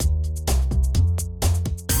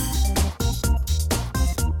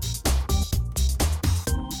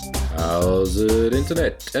How's it,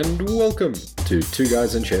 Internet? And welcome to Two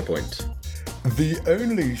Guys in SharePoint. The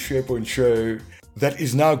only SharePoint show that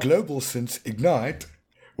is now global since Ignite,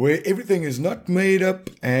 where everything is not made up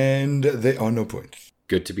and there are no points.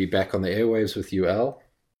 Good to be back on the airwaves with you, Al.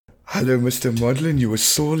 Hello, Mr. Modlin. You were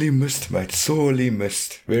sorely missed, mate. Sorely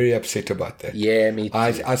missed. Very upset about that. Yeah, me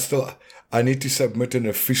too. I need to submit an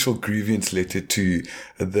official grievance letter to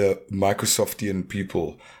the Microsoftian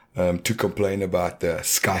people to complain about the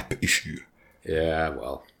Skype issue. Yeah,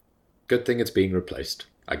 well, good thing it's being replaced,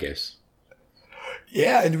 I guess.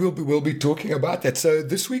 Yeah, and we'll be talking about that. So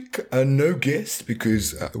this week, no guest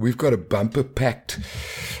because we've got a bumper packed.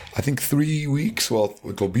 I think 3 weeks. Well,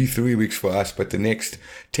 it'll be 3 weeks for us, but the next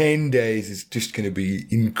 10 days is just going to be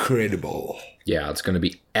incredible. Yeah, it's going to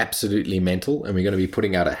be absolutely mental, and we're going to be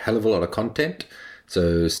putting out a hell of a lot of content.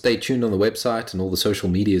 So stay tuned on the website and all the social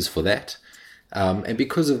medias for that. And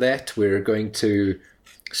because of that, we're going to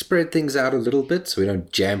spread things out a little bit so we don't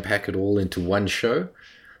jam-pack it all into one show.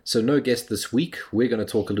 So no guest this week. We're going to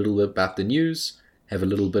talk a little bit about the news, have a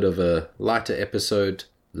little bit of a lighter episode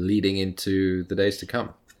leading into the days to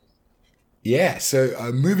come. Yeah, so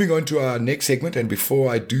moving on to our next segment, and before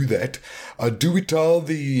I do that, do we tell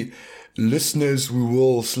the listeners who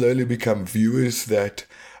will slowly become viewers that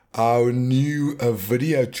our new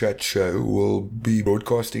video chat show will be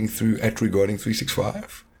broadcasting through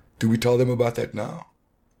 @Regarding365? Do we tell them about that now?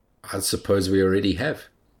 I suppose we already have.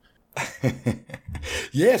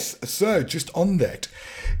 Yes, so just on that,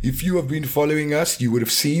 if you have been following us, you would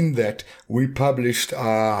have seen that we published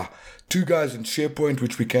our Two Guys in SharePoint,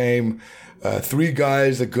 which became Three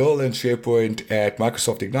Guys, a Girl in SharePoint at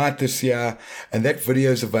Microsoft Ignite this year. And that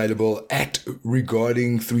video is available at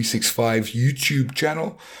Regarding365 YouTube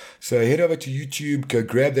channel. So head over to YouTube, go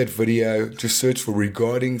grab that video, just search for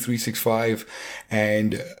Regarding365.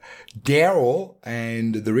 And Daryl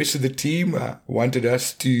and the rest of the team wanted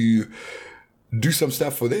us to do some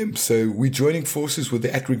stuff for them. So we're joining forces with the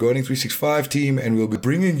 @Regarding365 team, and we'll be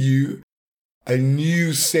bringing you a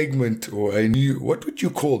new segment or a new, what would you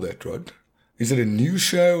call that, Rod? Is it a new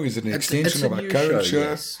show? Is it an extension of our current show?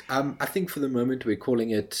 Yes. I think for the moment we're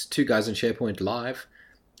calling it Two Guys in SharePoint Live.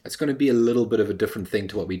 It's going to be a little bit of a different thing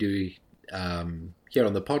to what we do here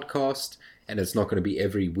on the podcast, and it's not going to be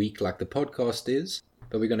every week like the podcast is,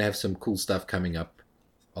 but we're going to have some cool stuff coming up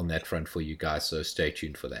on that front for you guys, so stay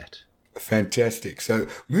tuned for that. Fantastic. So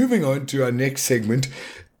moving on to our next segment,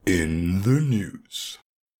 In the News.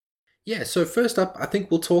 Yeah, so first up, I think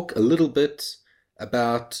we'll talk a little bit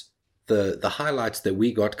about the highlights that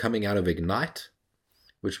we got coming out of Ignite,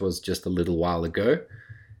 which was just a little while ago,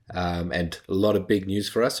 and a lot of big news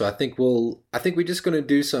for us. So I think we're just going to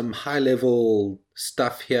do some high-level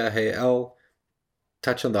stuff here. Hey, Al,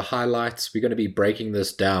 touch on the highlights. We're going to be breaking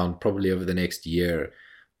this down probably over the next year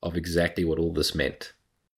of exactly what all this meant.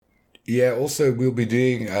 Yeah, also we'll be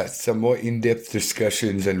doing some more in-depth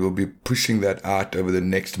discussions, and we'll be pushing that out over the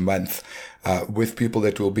next month with people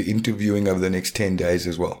that we'll be interviewing over the next 10 days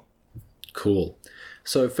as well. Cool.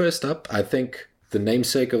 So first up, I think the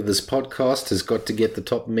namesake of this podcast has got to get the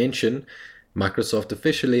top mention. Microsoft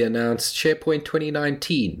officially announced SharePoint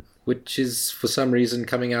 2019, which is for some reason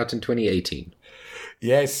coming out in 2018.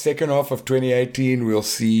 Yes, second half of 2018, we'll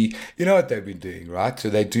see, you know what they've been doing, right? So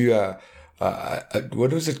they do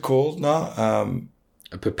what was it called now?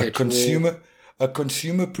 A perpetual... A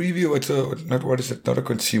consumer preview. It's not a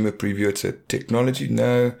consumer preview. It's a technology.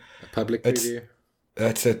 No. A public preview.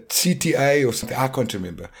 That's a CTA or something. I can't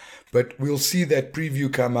remember. But we'll see that preview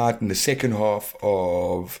come out in the second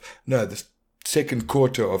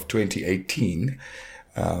quarter of 2018.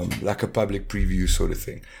 Like a public preview sort of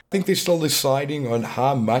thing. I think they're still deciding on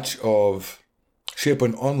how much of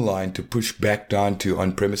SharePoint Online to push back down to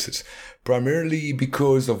on-premises, primarily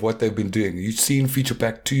because of what they've been doing. You've seen Feature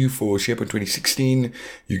Pack 2 for SharePoint 2016.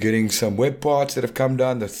 You're getting some web parts that have come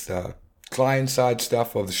down. That's client-side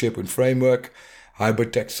stuff of the SharePoint framework,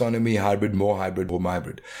 hybrid taxonomy, hybrid, more hybrid.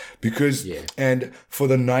 And for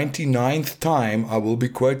the 99th time, I will be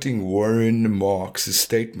quoting Warren Marks'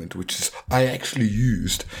 statement, which I actually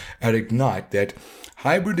used at Ignite, that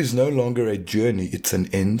hybrid is no longer a journey, it's an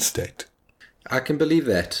end state. I can believe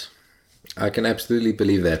that. I can absolutely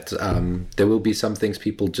believe that. There will be some things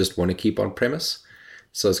people just want to keep on premise.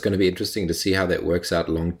 So it's going to be interesting to see how that works out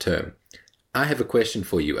long term. I have a question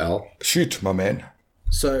for you, Al. Shoot, my man.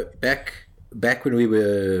 So back when we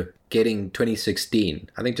were getting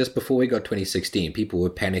 2016, I think just before we got 2016, people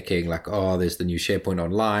were panicking like, oh, there's the new SharePoint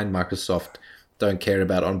Online. Microsoft don't care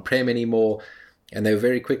about on-prem anymore. And they were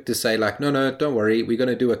very quick to say like, no, don't worry. We're going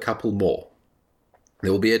to do a couple more.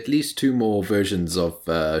 There will be at least 2 more versions of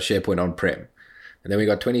SharePoint on-prem. and then we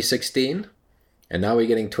got 2016, and now we're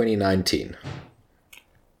getting 2019.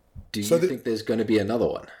 Do you think there's going to be another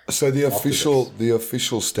one? So the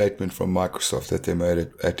official statement from Microsoft that they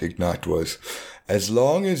made at Ignite was, as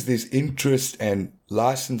long as there's interest and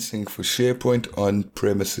licensing for SharePoint on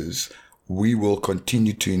premises, we will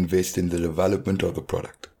continue to invest in the development of the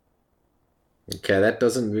product. Okay, that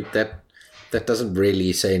doesn't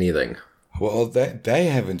really say anything. Well, they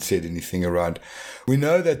haven't said anything around. We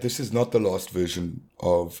know that this is not the last version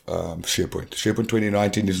of SharePoint. SharePoint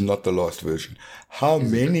 2019 is not the last version. How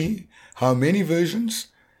many versions?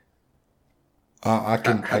 How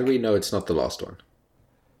do we know it's not the last one?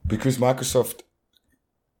 Because Microsoft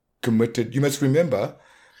committed. You must remember,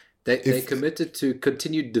 they committed to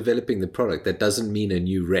continue developing the product. That doesn't mean a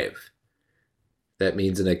new rev. That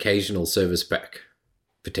means an occasional service pack,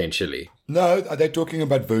 potentially. No, are they talking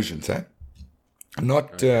about versions, eh?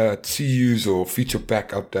 Not CUs or feature pack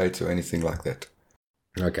updates or anything like that.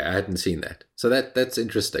 Okay, I hadn't seen that. So that's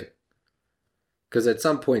interesting. Because at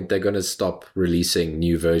some point, they're going to stop releasing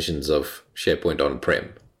new versions of SharePoint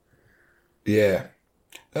on-prem. Yeah.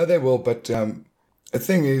 No, they will. But the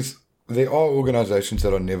thing is, there are organizations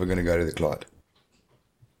that are never going to go to the cloud.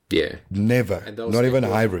 Yeah. Never. Not even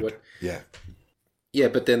hybrid. Yeah. Yeah,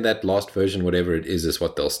 but then that last version, whatever it is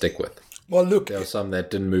what they'll stick with. Well, look. There are some that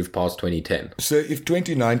didn't move past 2010. So if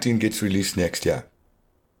 2019 gets released next year,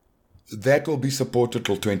 that will be supported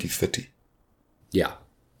till 2030. Yeah,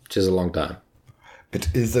 which is a long time.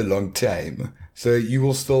 It is a long time. So you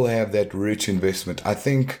will still have that rich investment. I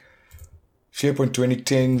think SharePoint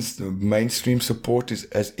 2010's mainstream support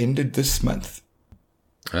has ended this month.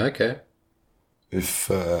 Okay.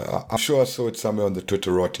 I'm sure I saw it somewhere on the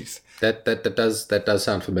Twitterati. That does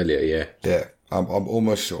sound familiar, yeah. Yeah, I'm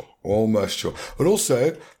almost sure. But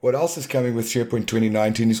also, what else is coming with SharePoint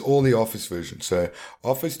 2019 is all the Office versions. So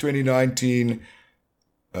Office 2019,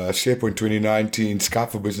 SharePoint 2019, Skype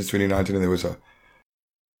for Business 2019, and there was a...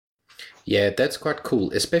 Yeah, that's quite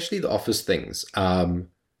cool, especially the Office things.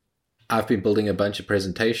 I've been building a bunch of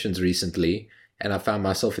presentations recently, and I found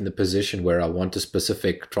myself in the position where I want a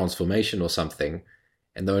specific transformation or something,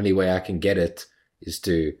 and the only way I can get it is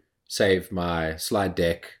to save my slide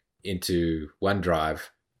deck into OneDrive,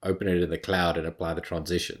 open it in the cloud, and apply the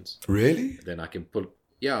transitions. Really? Then I can put...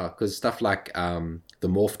 Yeah, because stuff like the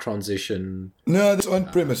morph transition... No, that's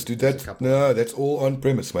on-premise, dude. That's all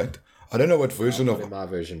on-premise, mate. I don't know what version of... my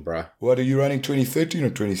version, bruh. What, are you running 2013 or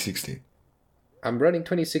 2016? I'm running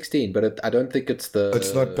 2016, but I don't think it's the...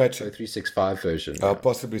 It's not patched. 365 version.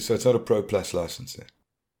 Possibly, so it's not a Pro Plus license then.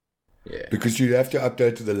 Yeah. Because you have to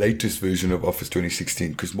update to the latest version of Office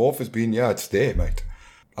 2016. Because Morph has been, it's there, mate.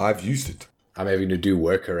 I've used it. I'm having to do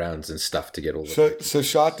workarounds and stuff to get all the... So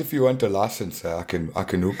shout if you want a license. I can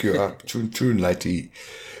hook you up. Tune lady.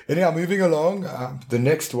 Anyhow, moving along. The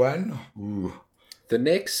next one. Ooh. The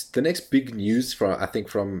next big news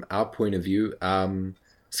from our point of view,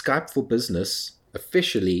 Skype for Business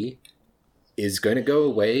officially is going to go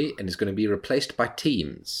away and is going to be replaced by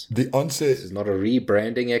Teams. The answer... This is not a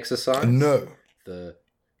rebranding exercise. No. The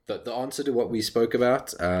answer to what we spoke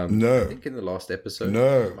about, no. I think in the last episode.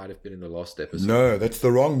 No. It might have been in the last episode. No, that's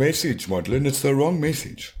the wrong message, Modlin. It's the wrong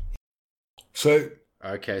message. So...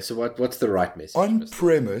 Okay, so what's the right message?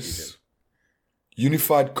 On-premise,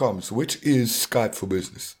 Unified Comms, which is Skype for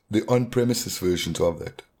Business, the on-premises versions of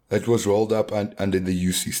that. That was rolled up under the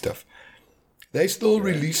UC stuff. They're still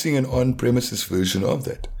releasing an on-premises version of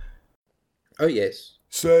that. Oh, yes.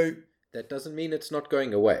 So... That doesn't mean it's not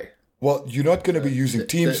going away. Well, you're not going to be using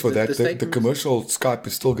Teams for that. The commercial Skype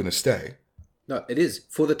is still going to stay. No, it is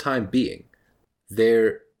for the time being.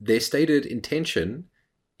 Their stated intention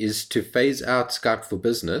is to phase out Skype for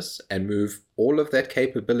Business and move all of that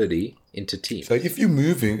capability into Teams. So if you're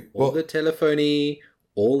moving... all the telephony,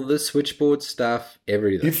 all the switchboard stuff,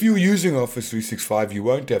 everything. If you're using Office 365, you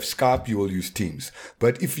won't have Skype, you will use Teams.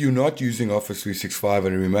 But if you're not using Office 365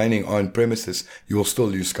 and remaining on premises, you will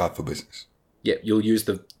still use Skype for Business. Yeah, you'll use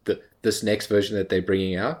this next version that they're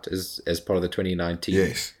bringing out as part of the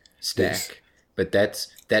 2019 stack. Yes. But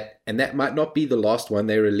that might not be the last one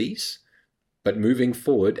they release. But moving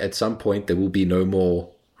forward, at some point, there will be no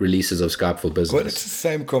more releases of Skype for Business. Well, it's the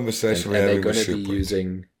same conversation and they're going to be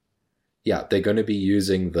using... Yeah, they're going to be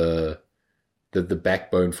using the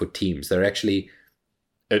backbone for Teams. They're actually...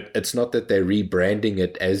 It's not that they're rebranding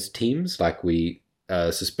it as Teams, like we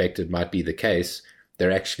suspected might be the case.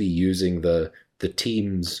 They're actually using the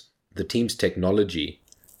Teams technology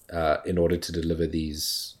in order to deliver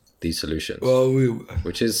these solutions. Well,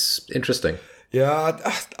 which is interesting. Yeah,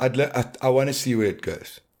 I want to see where it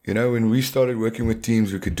goes. You know, when we started working with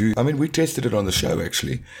Teams, we could do, I mean, we tested it on the show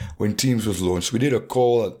actually. When Teams was launched, we did a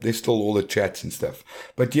call. There's still all the chats and stuff.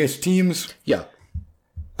 But yes, Teams. Yeah.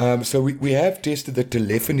 So we have tested the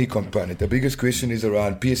telephony component. The biggest question is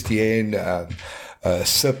around PSTN,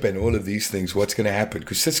 SIP, and all of these things. What's going to happen?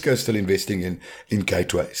 Because Cisco is still investing in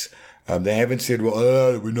gateways. They haven't said,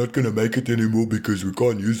 well, we're not going to make it anymore because we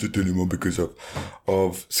can't use it anymore because of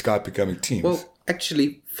Skype becoming Teams. Well,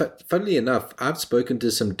 actually, funnily enough, I've spoken to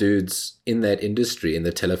some dudes in that industry, in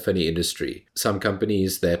the telephony industry. Some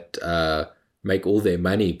companies that make all their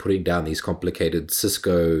money putting down these complicated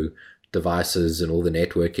Cisco devices and all the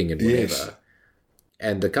networking and whatever. Yes.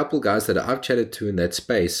 And the couple guys that I've chatted to in that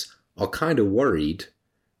space are kind of worried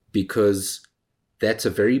because that's a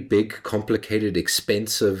very big, complicated,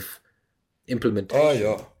 expensive implementation. Oh,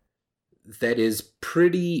 yeah. That is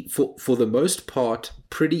pretty, for the most part,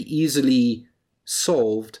 pretty easily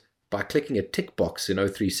solved by clicking a tick box in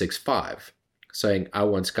O365 saying, I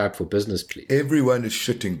want Skype for Business, please. Everyone is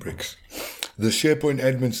shitting bricks. The SharePoint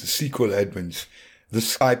admins, the SQL admins, the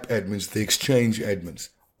Skype admins, the Exchange admins,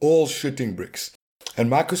 all shitting bricks. And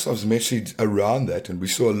Microsoft's message around that, and we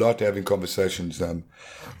saw a lot having conversations.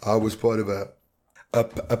 I was part of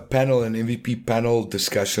a panel, an MVP panel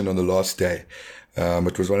discussion on the last day.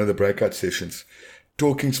 It was one of the breakout sessions,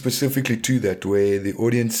 talking specifically to that, where the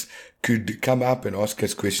audience could come up and ask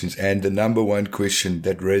us questions. And the number one question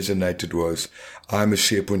that resonated was, I'm a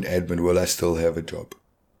SharePoint admin, will I still have a job?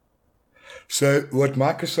 So what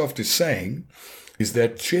Microsoft is saying is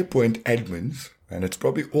that SharePoint admins, and it's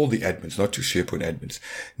probably all the admins, not just SharePoint admins,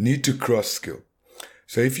 need to cross-skill.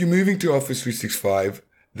 So if you're moving to Office 365,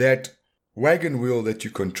 that wagon wheel that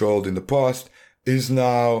you controlled in the past is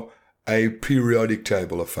now a periodic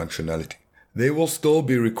table of functionality. There will still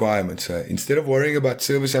be requirements. Instead of worrying about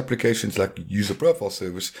service applications like user profile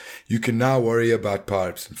service, you can now worry about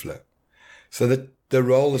Power Apps and Flow. So that the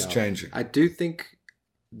role is changing. I do think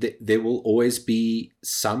there will always be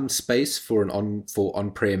some space for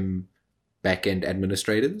on-prem back-end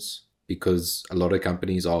administrators, because a lot of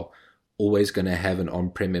companies are always going to have an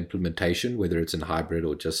on-prem implementation, whether it's in hybrid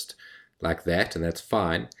or just like that, and that's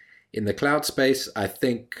fine. In the cloud space, I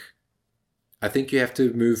think you have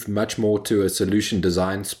to move much more to a solution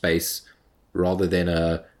design space rather than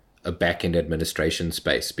a back-end administration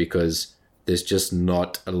space, because there's just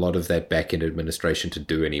not a lot of that back-end administration to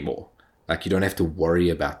do anymore. Like, you don't have to worry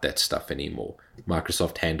about that stuff anymore.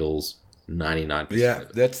 Microsoft handles 99%. Yeah,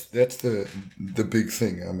 that's the big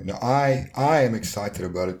thing. I mean, I am excited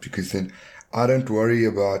about it because then I don't worry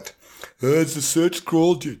about, is the search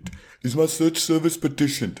crawled yet? Is my search service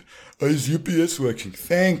petitioned? Is UPS working?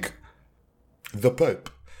 Thank the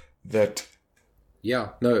Pope that. Yeah,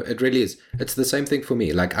 no, it really is. It's the same thing for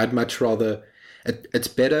me. Like, I'd much rather, it's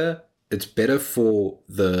better for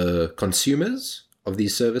the consumers of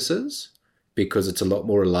these services, because it's a lot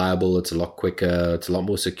more reliable, it's a lot quicker, it's a lot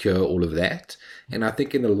more secure, all of that. And I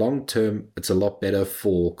think in the long term, it's a lot better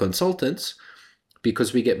for consultants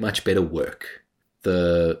because we get much better work.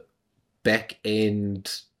 The back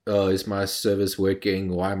end, is my service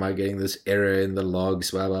working? Why am I getting this error in the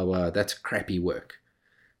logs? Blah, blah, blah. That's crappy work.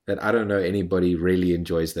 That I don't know anybody really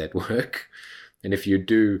enjoys that work. And if you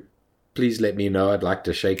do, please let me know. I'd like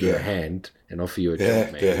to shake your hand and offer you a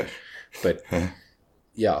job, maybe. Yeah. But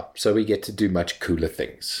yeah, so we get to do much cooler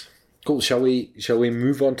things. Cool. Shall we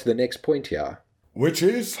move on to the next point here? Which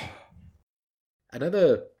is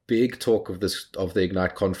another big talk of the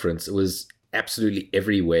Ignite conference. It was absolutely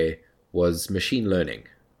everywhere. Was machine learning.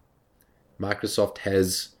 Microsoft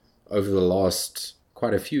has, over the last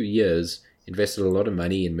quite a few years, invested a lot of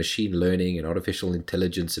money in machine learning and artificial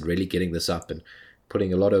intelligence and really getting this up and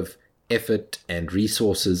putting a lot of effort and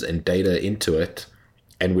resources and data into it.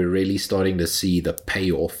 And we're really starting to see the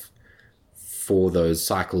payoff for those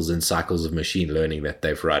cycles and cycles of machine learning that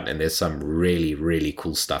they've run. And there's some really, really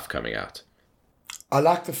cool stuff coming out. I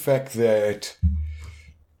like the fact that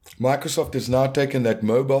Microsoft has now taken that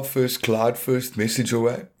mobile first, cloud first message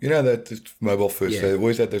away. You know that it's mobile first. Yeah. They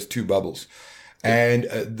always had those two bubbles. And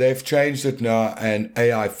they've changed it now, and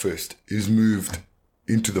AI first is moved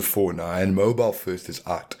into the fore now, and mobile first is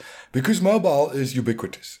out. Because mobile is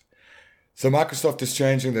ubiquitous. So Microsoft is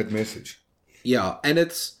changing that message. Yeah, and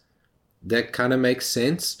that kind of makes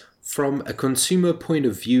sense. From a consumer point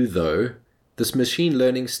of view, though, this machine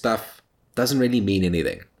learning stuff doesn't really mean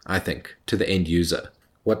anything, I think, to the end user.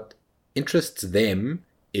 What interests them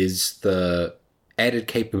is the added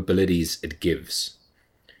capabilities it gives.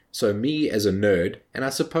 So me as a nerd, and I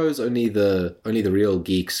suppose only the real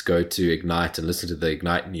geeks go to Ignite and listen to the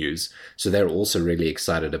Ignite news, so they're also really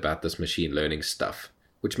excited about this machine learning stuff,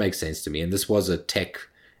 which makes sense to me. And this was a tech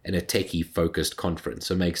and a techie focused conference.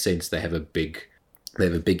 So it makes sense they have a big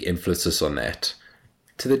emphasis on that.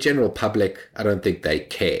 To the general public, I don't think they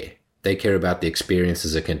care. They care about the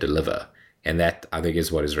experiences it can deliver. And that, I think,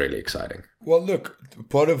 is what is really exciting. Well, look,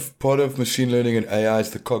 part of machine learning and AI is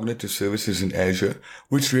the cognitive services in Azure,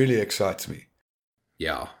 which really excites me.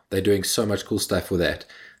 Yeah, they're doing so much cool stuff with that.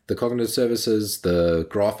 The cognitive services, the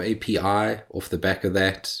Graph API off the back of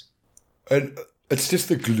that. And it's just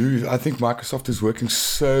the glue. I think Microsoft is working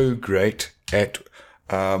so great at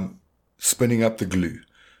spinning up the glue,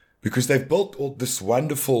 because they've built all this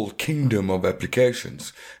wonderful kingdom of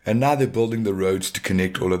applications, and now they're building the roads to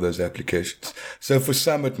connect all of those applications. So for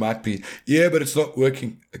some, it might be, yeah, but it's not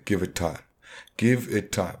working. Give it time. Give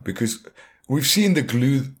it time, because we've seen the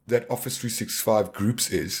glue that Office 365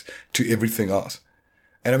 Groups is to everything else.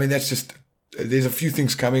 And I mean, there's a few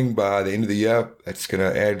things coming by the end of the year that's going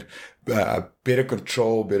to add better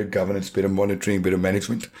control, better governance, better monitoring, better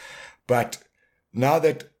management. But now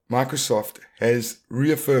that Microsoft has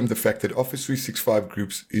reaffirmed the fact that Office 365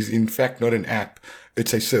 Groups is in fact not an app,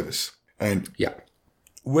 it's a service. And yeah,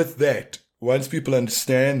 with that, once people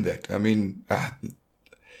understand that, I mean,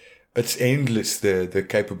 it's endless, the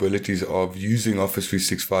capabilities of using Office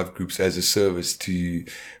 365 Groups as a service to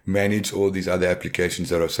manage all these other applications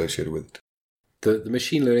that are associated with it. The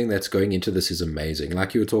machine learning that's going into this is amazing.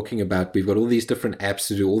 Like you were talking about, we've got all these different apps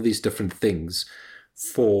to do all these different things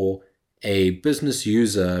for a business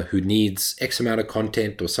user who needs X amount of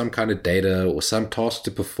content or some kind of data or some task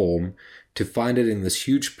to perform. To find it in this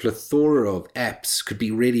huge plethora of apps could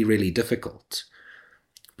be really, really difficult.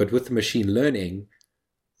 But with the machine learning,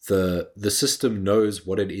 the system knows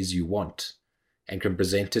what it is you want and can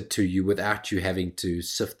present it to you without you having to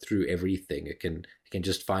sift through everything. It can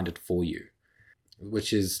just find it for you,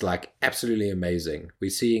 which is like absolutely amazing.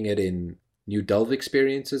 We're seeing it in new Delve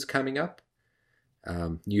experiences coming up.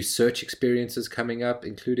 New search experiences coming up,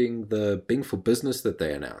 including the Bing for Business that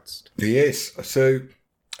they announced. Yes, so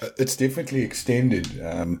it's definitely extended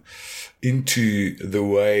into the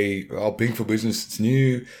way Bing for Business is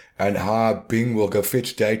new, and how Bing will go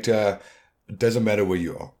fetch data. It doesn't matter where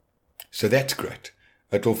you are. So that's great.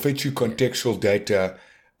 It will fetch you contextual data,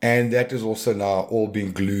 and that is also now all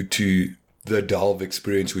being glued to the Delve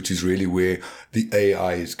experience, which is really where the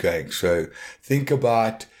AI is going. So think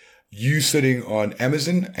about you sitting on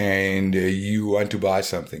Amazon and you want to buy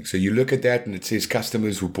something. So you look at that and it says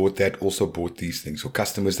customers who bought that also bought these things, or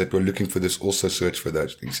customers that were looking for this also search for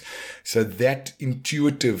those things. So that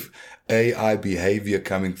intuitive AI behavior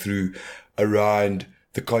coming through around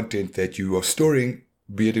the content that you are storing,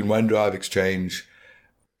 be it in OneDrive, Exchange,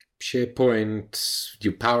 SharePoint,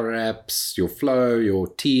 your Power Apps, your Flow, your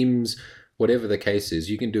Teams, whatever the case is.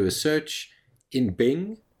 You can do a search in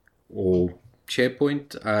Bing or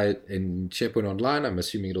SharePoint, in SharePoint Online. I'm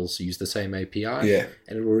assuming it'll also use the same API. Yeah.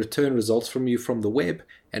 And it will return results from you from the web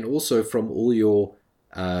and also from all your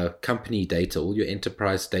company data, all your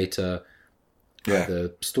enterprise data,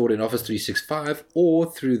 either stored in Office 365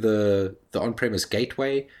 or through the on-premise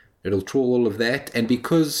gateway. It'll draw all of that. And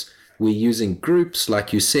because we're using groups,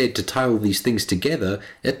 like you said, to tie all these things together,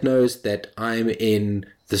 it knows that I'm in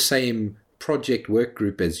the same project work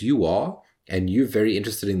group as you are, and you're very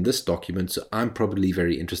interested in this document, so I'm probably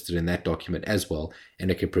very interested in that document as well, and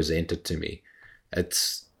it can present it to me.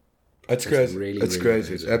 It's crazy. Really, it's really crazy.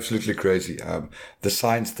 amazing. It's absolutely crazy. The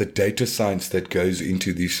science, the data science that goes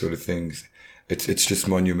into these sort of things, it's just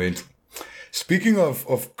monumental. Speaking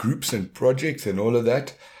of groups and projects and all of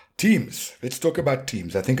that, Teams. Let's talk about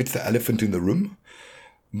Teams. I think it's the elephant in the room.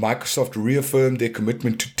 Microsoft reaffirmed their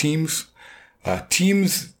commitment to Teams,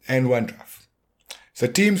 Teams and OneDrive. So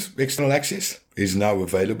Teams external access is now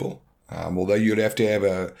available, although you'll have to have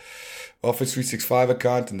a Office 365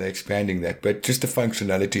 account, and they're expanding that, but just the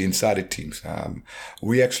functionality inside of Teams.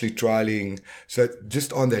 We're actually trialing, so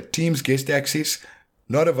just on that, Teams guest access,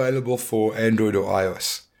 not available for Android or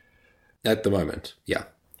iOS. At the moment, yeah.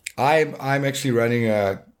 I'm actually running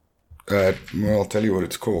well, I'll tell you what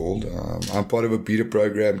it's called. I'm part of a beta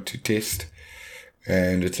program to test,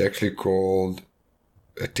 and it's actually called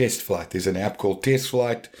a Test Flight. There's an app called Test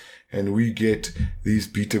Flight, and we get these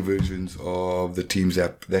beta versions of the Teams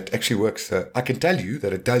app that actually works. I can tell you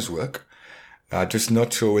that it does work. Just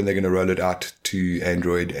not sure when they're going to roll it out to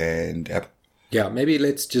Android and Apple. Yeah, maybe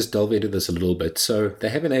let's just delve into this a little bit. So they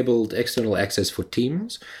have enabled external access for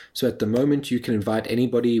Teams. So at the moment, you can invite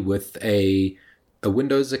anybody with a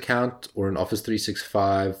Windows account or an Office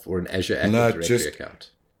 365 or an Azure Active Directory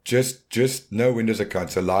account. Just no Windows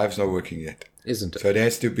account. So Live's not working yet. Isn't it? So it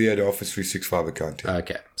has to be an Office 365 account. Yeah.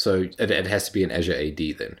 Okay, so it has to be an Azure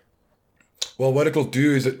AD then. Well, what it'll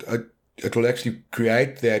do is actually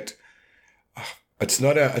create that. It's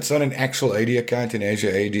not an actual AD account in Azure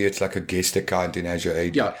AD. It's like a guest account in Azure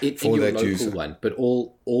AD. Yeah, in your local one. But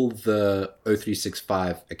all the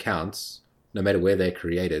O365 accounts, no matter where they're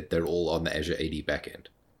created, they're all on the Azure AD backend,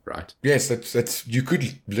 right? Yes, that's you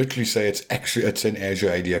could literally say it's an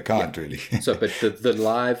Azure AD account, really. So, but the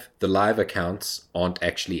live accounts aren't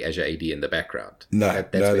actually Azure AD in the background. No,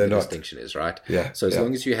 that's where the distinction is, right? Yeah. So as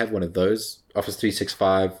long as you have one of those, Office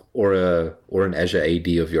 365 or an Azure AD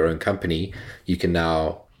of your own company, you can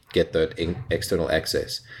now get that external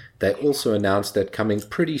access. They also announced that coming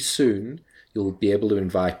pretty soon, you'll be able to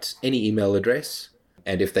invite any email address,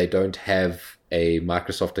 and if they don't have a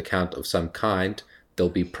Microsoft account of some kind, they'll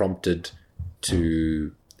be prompted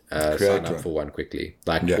to sign up for one quickly,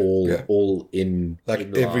 all in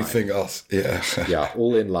everything else. Yeah. Yeah,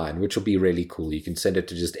 all in line, which will be really cool. You can send it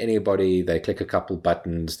to just anybody. They click a couple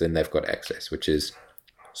buttons, then they've got access, which is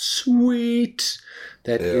sweet.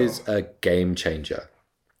 That is a game changer.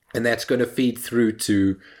 And that's going to feed through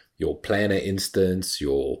to your Planner instance,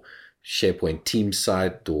 your SharePoint team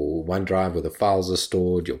site, or OneDrive where the files are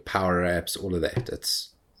stored, your Power Apps, all of that.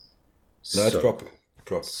 It's proper.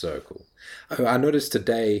 So cool. Oh, I noticed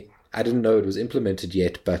today, I didn't know it was implemented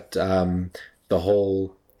yet, but the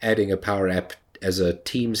whole adding a Power App as a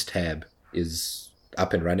Teams tab is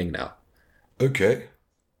up and running now. Okay.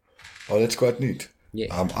 Oh, that's quite neat.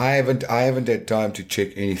 Yeah. I haven't had time to check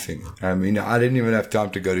anything. I mean, I didn't even have time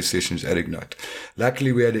to go to sessions at Ignite.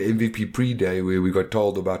 Luckily, we had an MVP pre-day where we got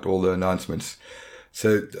told about all the announcements.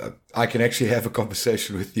 So I can actually have a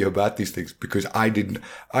conversation with you about these things because I did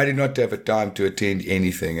not have a time to attend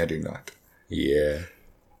anything at Ignite. Yeah.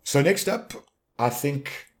 So next up, I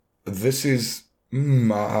think this is,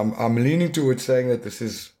 I'm leaning towards saying that this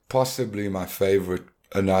is possibly my favorite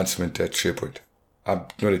announcement at SharePoint. I'm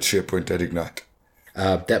not at SharePoint, at Ignite.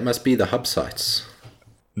 That must be the hub sites.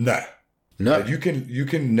 No. You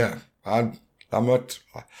can, no. I'm not,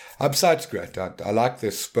 hub sites great. I like the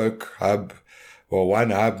spoke hub. Well, one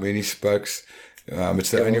hub, many spokes.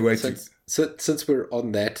 It's the only way to... Since we're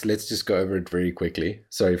on that, let's just go over it very quickly.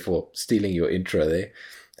 Sorry for stealing your intro there.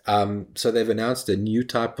 So they've announced a new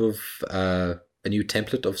type of... a new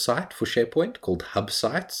template of site for SharePoint called hub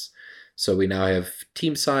sites. So we now have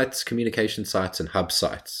team sites, communication sites, and hub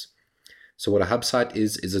sites. So what a hub site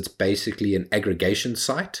is it's basically an aggregation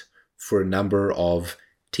site for a number of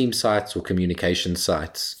team sites or communication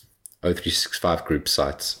sites, O365 group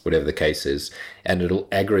sites, whatever the case is, and it'll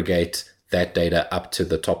aggregate that data up to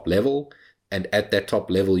the top level. And at that top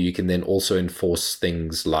level, you can then also enforce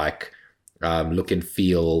things like look and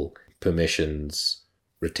feel, permissions,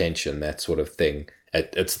 retention, that sort of thing.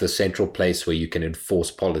 It's the central place where you can enforce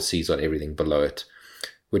policies on everything below it,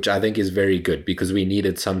 which I think is very good because we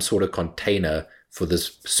needed some sort of container for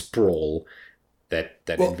this sprawl that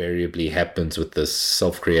invariably happens with this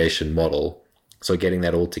self-creation model. So getting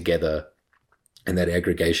that all together and that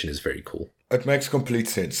aggregation is very cool. It makes complete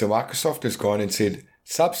sense. So Microsoft has gone and said,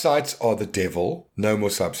 subsites are the devil, no more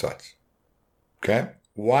subsites. Okay?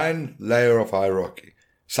 One layer of hierarchy.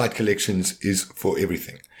 Site collections is for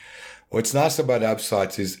everything. What's nice about hub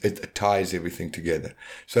sites is it ties everything together.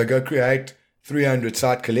 So go create 300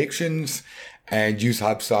 site collections and use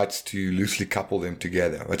hub sites to loosely couple them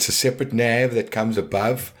together. It's a separate nav that comes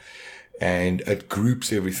above and it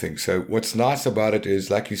groups everything. So what's nice about it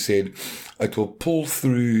is, like you said, it will pull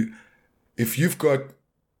through. If you've got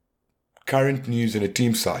current news in a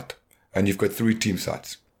team site and you've got 3 team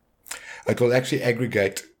sites, it will actually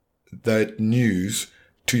aggregate that news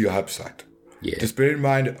to your hub site. Yeah. Just bear in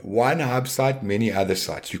mind, one hub site, many other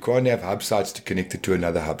sites. You can't have hub sites to connect it to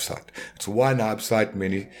another hub site. It's one hub site,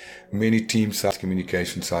 many team sites,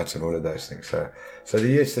 communication sites, and all of those things. So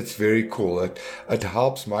yes, that's very cool. It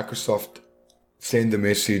helps Microsoft send the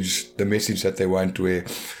message that they want, where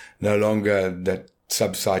no longer that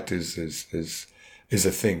sub-site is a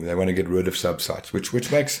thing. They want to get rid of sub-sites, which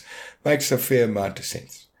makes a fair amount of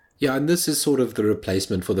sense. Yeah, and this is sort of the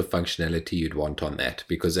replacement for the functionality you'd want on that,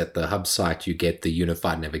 because at the hub site, you get the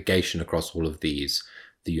unified navigation across all of these,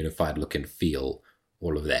 the unified look and feel,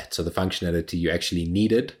 all of that. So the functionality you actually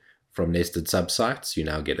needed from nested subsites, you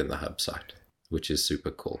now get in the hub site, which is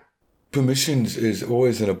super cool. Permissions is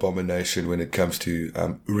always an abomination when it comes to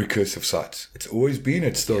recursive sites. It's always been,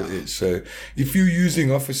 it still is. So if you're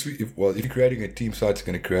using Office, if you're creating a team site, it's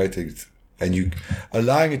going to create it, and you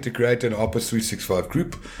allowing it to create an Office 365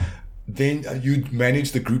 group, then you'd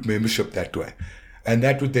manage the group membership that way. And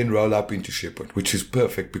that would then roll up into SharePoint, which is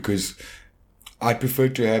perfect because I prefer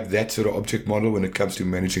to have that sort of object model when it comes to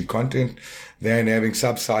managing content than having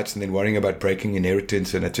subsites and then worrying about breaking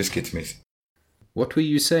inheritance, and it just gets messy. What were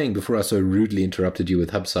you saying before I so rudely interrupted you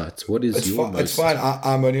with HubSites? What is It's fine.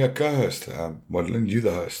 I'm only a co-host. Madeline, you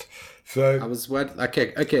the host. So I was what?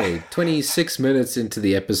 Okay. 26 minutes into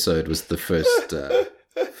the episode was the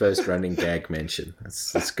first running gag mention.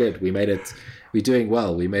 That's good. We made it. We're doing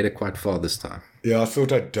well. We made it quite far this time. Yeah, I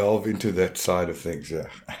thought I'd delve into that side of things. Yeah.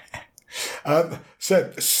 So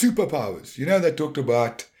superpowers. You know, they talked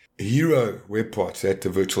about hero web parts at the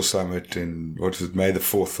virtual summit in May the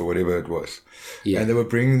 4th or whatever it was. Yeah. And they were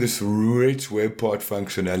bringing this rich web part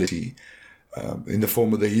functionality in the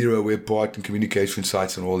form of the hero web part and communication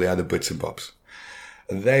sites and all the other bits and bobs.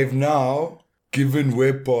 They've now given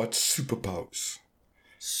web parts superpowers.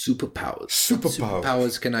 Superpowers. Superpowers. What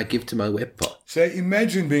superpowers can I give to my web part? So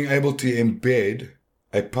imagine being able to embed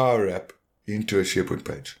a Power App into a SharePoint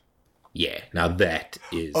page. Yeah, now that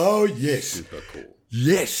is super cool.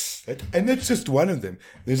 Yes, and that's just one of them.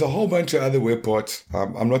 There's a whole bunch of other web parts.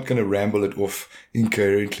 I'm not going to ramble it off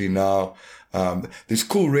incoherently now. There's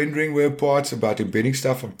cool rendering web parts about embedding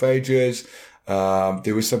stuff on pages.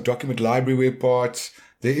 There was some document library web parts.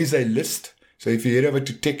 There is a list. So if you head over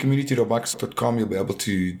to techcommunity.microsoft.com, you'll be able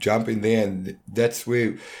to jump in there, and that's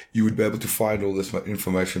where you would be able to find all this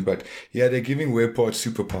information. But yeah, they're giving web parts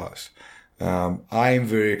superpowers. I am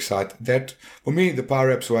very excited. That, for me, the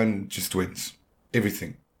Power Apps one just wins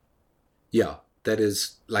everything. Yeah, that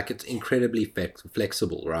is, like, it's incredibly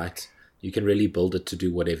flexible, right? You can really build it to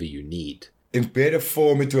do whatever you need. Embed a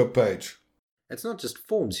form into a page. It's not just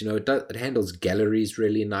forms, it handles galleries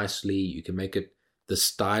really nicely. You can make it, the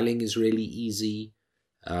styling is really easy,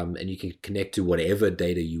 and you can connect to whatever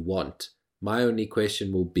data you want. My only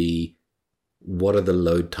question will be, what are the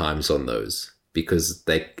load times on those? Because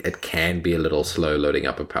it can be a little slow loading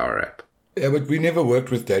up a Power App. Yeah, but we never worked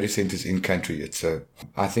with data centers in country yet, so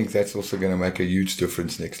I think that's also going to make a huge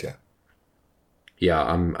difference next year. Yeah,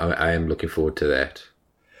 I am looking forward to that.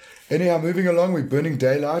 Anyhow, moving along, we're burning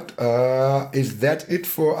daylight. Is that it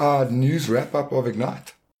for our news wrap-up of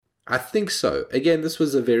Ignite? I think so. Again, this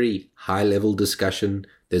was a very high-level discussion.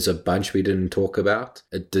 There's a bunch we didn't talk about.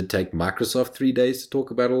 It did take Microsoft 3 days to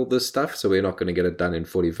talk about all this stuff, so we're not going to get it done in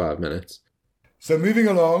 45 minutes. So moving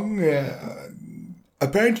along,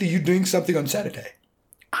 apparently you're doing something on Saturday.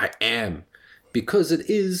 I am, because it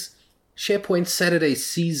is SharePoint Saturday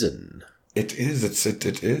season. It is.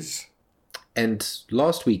 It is. And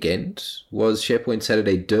last weekend was SharePoint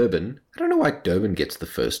Saturday Durban. I don't know why Durban gets the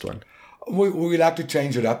first one. We like to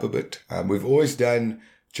change it up a bit. We've always done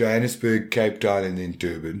Johannesburg, Cape Town, and then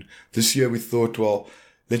Durban. This year we thought, well,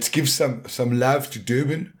 let's give some love to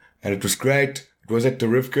Durban, and it was great. It was at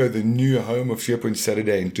Tarifco, the new home of SharePoint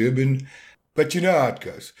Saturday in Durban. But you know how it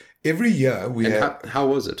goes. Every year we how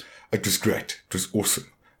was it? It was great. It was awesome.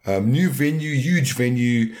 New venue, huge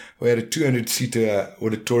venue. We had a 200-seater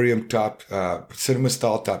auditorium type, cinema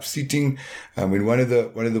style type seating in one of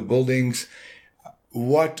the buildings.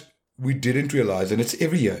 What we didn't realize, and it's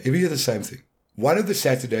every year the same thing. One of the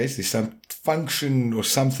Saturdays, there's some function or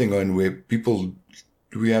something on where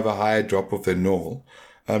we have a higher drop off than normal.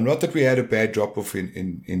 Not that we had a bad drop off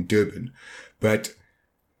in Durban, but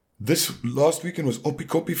this last weekend was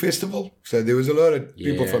Oppikoppi Festival. So there was a lot of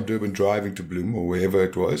people from Durban driving to Bloem or wherever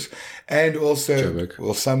it was. And also, Joburg.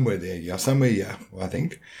 Well, somewhere there. Yeah, somewhere, I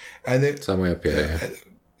think. And then, somewhere up here.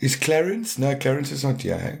 Is Clarence? No, Clarence is not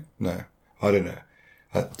here. No, I don't know.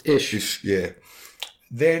 Ish. Yeah.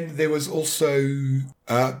 Then there was also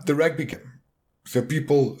the rugby game. So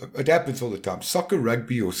it happens all the time. Soccer,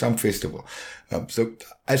 rugby, or some festival. So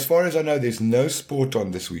as far as I know, there's no sport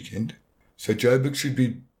on this weekend. So Joburg should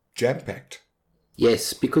be jam-packed.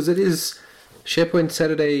 Yes, because it is SharePoint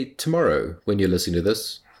Saturday tomorrow when you're listening to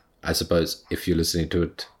this. I suppose if you're listening to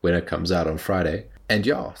it when it comes out on Friday. And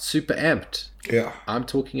yeah, super amped. Yeah. I'm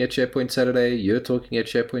talking at SharePoint Saturday. You're talking at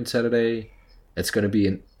SharePoint Saturday. It's going to be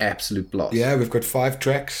an absolute blast. Yeah, we've got 5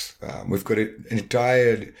 tracks. We've got an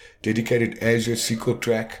entire dedicated Azure SQL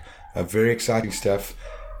track. Very exciting stuff.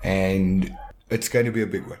 And it's going to be a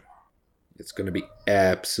big one. It's going to be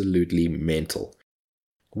absolutely mental.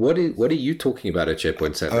 What are you talking about at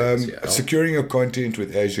SharePoint Saturday? Securing your content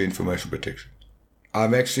with Azure Information Protection.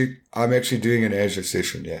 I'm actually doing an Azure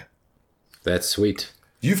session, yeah. That's sweet.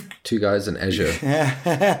 You've 2 guys in Azure.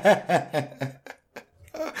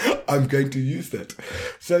 I'm going to use that.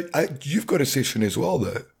 So you've got a session as well,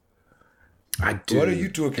 though. I do. What are you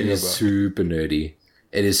talking about? It is super nerdy.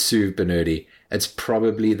 It is super nerdy. It's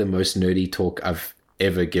probably the most nerdy talk I've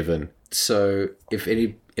ever given. So if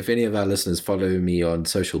any of our listeners follow me on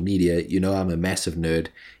social media, you know I'm a massive nerd,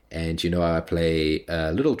 and you know I play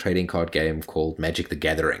a little trading card game called Magic the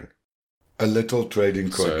Gathering. A little trading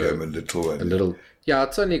card game, a little one. Yeah,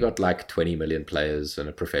 it's only got like 20 million players and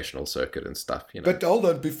a professional circuit and stuff, you know. But hold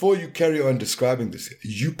on, before you carry on describing this,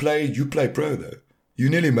 you play pro though. You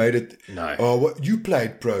nearly made it. No. Oh, what you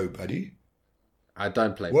played pro, buddy? I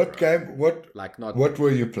don't play What pro. game? What? Like not. What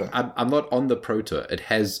were you playing? I'm not on the Pro Tour. It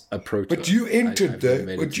has a Pro Tour. But you entered I've never made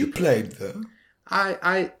though. it But to you the Pro played though.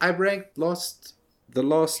 I ranked the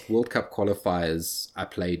last World Cup qualifiers I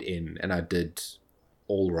played in, and I did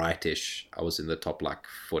all rightish. I was in the top like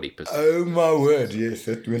 40%. Oh my word! Yes,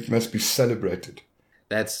 that must be celebrated.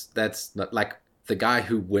 That's not like the guy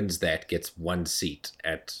who wins that gets one seat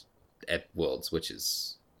at Worlds, which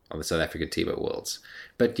is on the South African team at Worlds.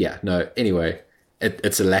 But yeah, no. Anyway,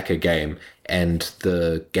 it's a lacquer game, and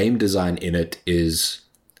the game design in it is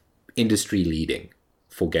industry leading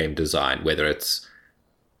for game design, whether it's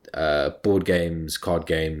board games, card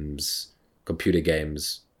games, computer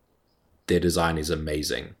games. Their design is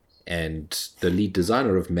amazing. And the lead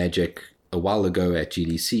designer of Magic a while ago at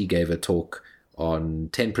GDC gave a talk on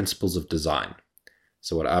 10 principles of design.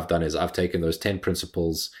 So what I've done is I've taken those 10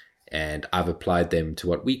 principles and I've applied them to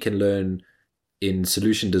what we can learn in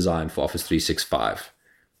solution design for Office 365.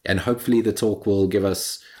 And hopefully the talk will give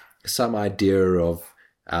us some idea of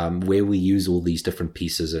where we use all these different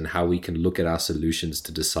pieces and how we can look at our solutions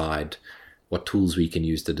to decide what tools we can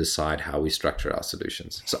use to decide how we structure our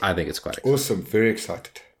solutions. So I think it's quite exciting. Awesome. Very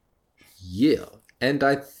excited. Yeah. And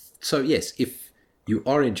so yes, if you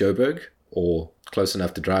are in Joburg or close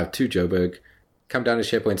enough to drive to Joburg, come down to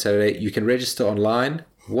SharePoint Saturday. You can register online.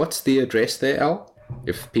 What's the address there, Al?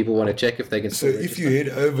 If people want to check if they can So if you head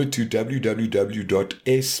over to www.sps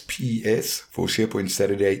for SharePoint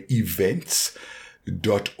Saturday events.org.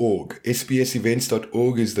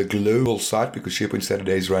 spsevents.org is the global site because SharePoint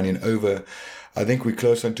Saturday is running over, I think we're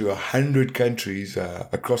close on to 100 countries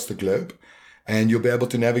across the globe. And you'll be able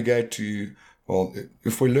to navigate to, well,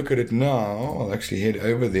 if we look at it now, I'll actually head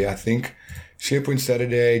over there. I think SharePoint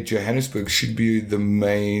Saturday Johannesburg should be the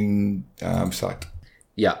main site.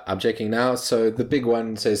 Yeah, I'm checking now. So the big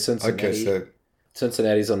one says Cincinnati. Okay, so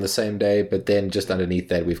Cincinnati's on the same day, but then just underneath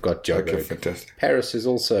that we've got Joburg. okay, fantastic. Paris is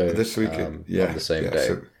also This weekend, on the same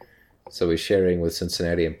day. So we're sharing with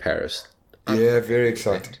Cincinnati and Paris. Yeah, very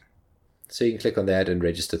excited. So you can click on that and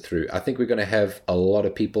register through. I think we're going to have a lot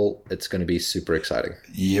of people. It's going to be super exciting.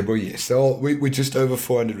 Yeah, boy, yeah. So we're just over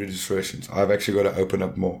 400 registrations. I've actually got to open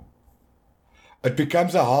up more. It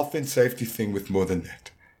becomes a health and safety thing with more than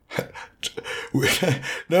that.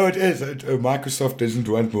 No, it is. Microsoft doesn't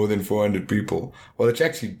want more than 400 people. Well, it's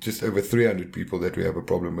actually just over 300 people that we have a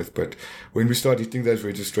problem with. But when we start hitting those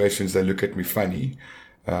registrations, they look at me funny.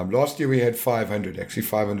 Last year we had 500, actually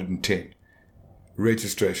 510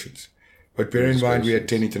 registrations. But bear in mind we had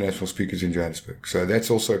 10 international speakers in Johannesburg. So that's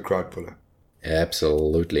also a crowd puller.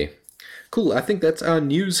 Absolutely. Cool. I think that's our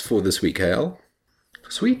news for this week, Hale.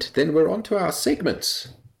 Sweet. Then we're on to our segments.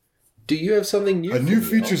 Do you have something new? A new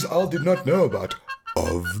features Al did not know about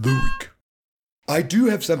of the week. I do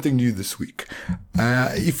have something new this week.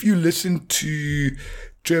 If you listen to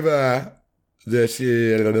Trevor, the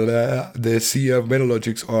CEO of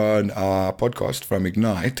Metalogics, on our podcast from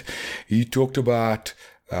Ignite, he talked about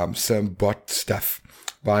some bot stuff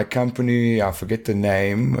by a company, I forget the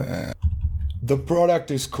name. The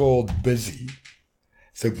product is called Bizzy.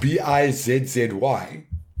 So Bizzy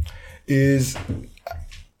is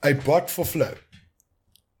a bot for Flow.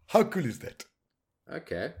 How cool is that?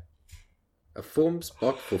 Okay. A Forms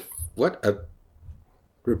bot for what?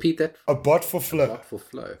 Repeat that. A bot for Flow. A bot for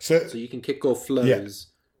Flow. So you can kick off flows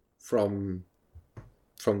from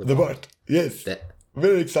the bot. Yes. That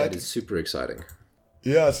very exciting. That is super exciting.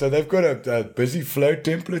 Yeah, so they've got a Busy Flow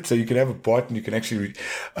template, so you can have a bot and you can actually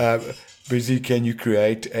Busy, can you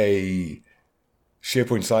create a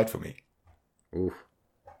SharePoint site for me? Ooh.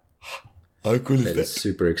 How cool is that? That is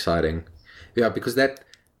super exciting. Yeah, because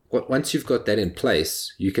once you've got that in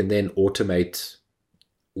place, you can then automate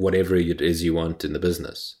whatever it is you want in the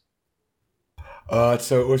business. It's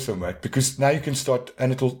so awesome, mate. Because now you can start,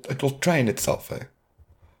 and it'll train itself, eh?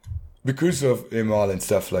 Because of ML and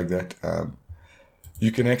stuff like that,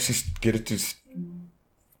 you can actually get it to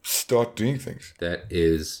start doing things. That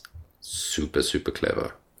is super, super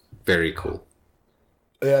clever. Very cool.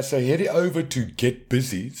 Yeah, so head over to Get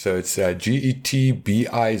Busy. So it's getbizzy.io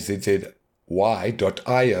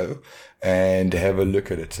and have a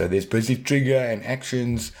look at it. So there's Busy Trigger and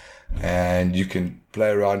actions, and you can play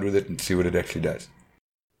around with it and see what it actually does.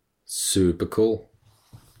 Super cool.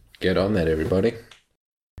 Get on that, everybody.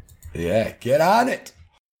 Yeah, get on it.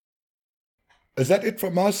 Is that it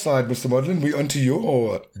from our side, Mr. Modlin? We on to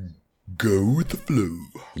your Go with the Flow.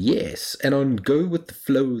 Yes, and on Go with the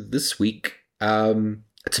Flow this week,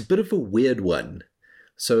 it's a bit of a weird one.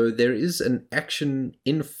 So there is an action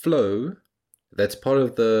in Flow that's part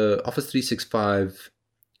of the Office 365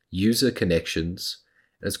 user connections,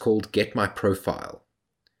 and it's called Get My Profile.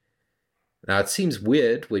 Now, it seems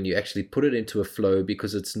weird when you actually put it into a flow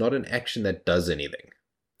because it's not an action that does anything.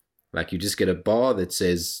 Like, you just get a bar that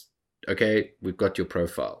says, okay, we've got your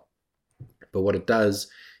profile. But what it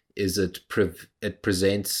does is it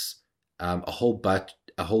presents a whole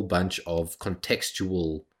bunch of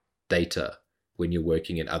contextual data when you're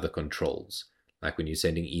working in other controls, like when you're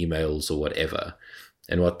sending emails or whatever.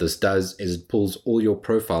 And what this does is it pulls all your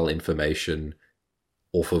profile information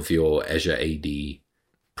off of your Azure AD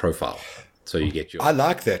profile. So you get your, I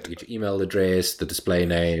like that. You get your email address, the display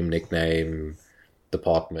name, nickname,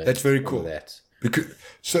 department. That's very cool. That. Because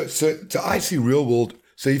so I see real world.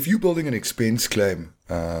 So if you're building an expense claim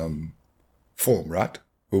form, right,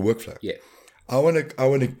 or workflow, Yeah. I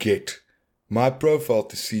wanna get my profile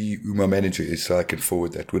to see who my manager is, so I can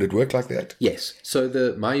forward that. Would it work like that? Yes. So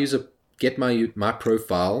the my user get my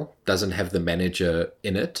profile doesn't have the manager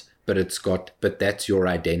in it, but that's your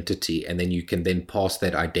identity, and then you can then pass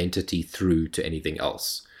that identity through to anything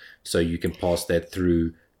else. So you can pass that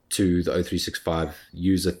through to the O365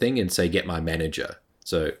 user thing and say get my manager.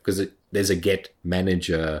 So because there's a get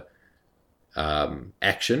manager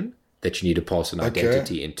action that you need to pass an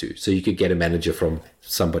identity into. So you could get a manager from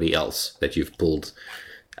somebody else that you've pulled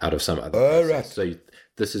out of some other process. Right. So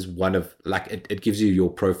this is one of, like, it gives you your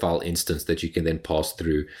profile instance that you can then pass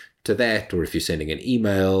through to that, or if you're sending an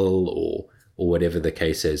email or whatever the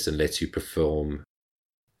case is, and lets you perform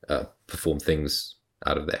things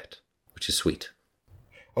out of that, which is sweet.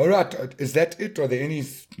 All right. Is that it? Are there any?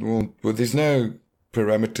 Well, there's no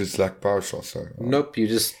parameters like PowerShell. So Nope. You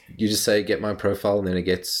just say get my profile, and then it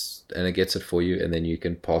gets it for you, and then you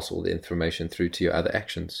can pass all the information through to your other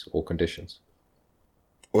actions or conditions.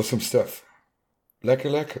 Awesome stuff.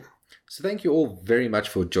 Lekker. So thank you all very much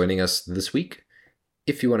for joining us this week.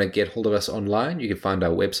 If you want to get hold of us online, you can find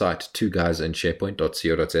our website,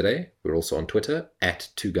 twoguysinsharepoint.co.za. We're also on Twitter,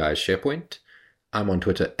 @2guyssharepoint. I'm on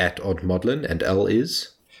Twitter, @oddmodlin, and L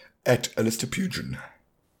is @Alistair Pugin.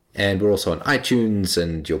 And we're also on iTunes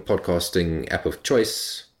and your podcasting app of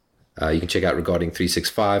choice. You can check out Regarding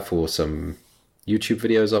 365 for some YouTube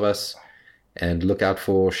videos of us. And look out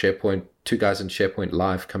for SharePoint, Two Guys in SharePoint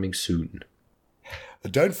Live coming soon.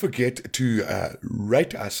 Don't forget to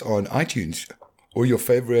rate us on iTunes or your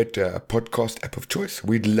favorite podcast app of choice.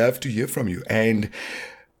 We'd love to hear from you. And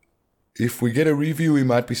if we get a review, we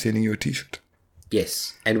might be sending you a t-shirt.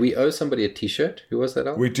 Yes. And we owe somebody a t-shirt. Who was that,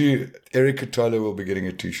 Al? We do. Erica Tyler will be getting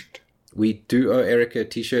a t-shirt. We do owe Erica a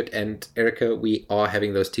t-shirt. And Erica, we are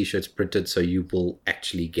having those t-shirts printed, so you will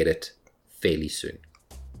actually get it fairly soon.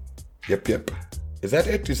 Yep. Is that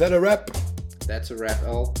it? Is that a wrap? That's a wrap,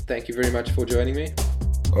 Al. Thank you very much for joining me.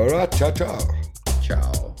 All right. Ciao. Ciao.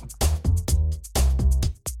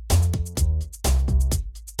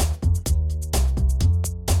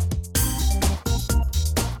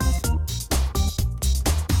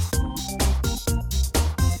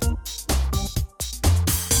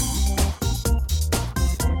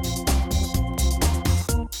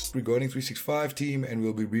 Regarding 365 team, and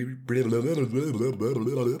we'll be Where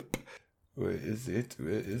is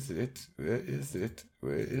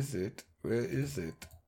it?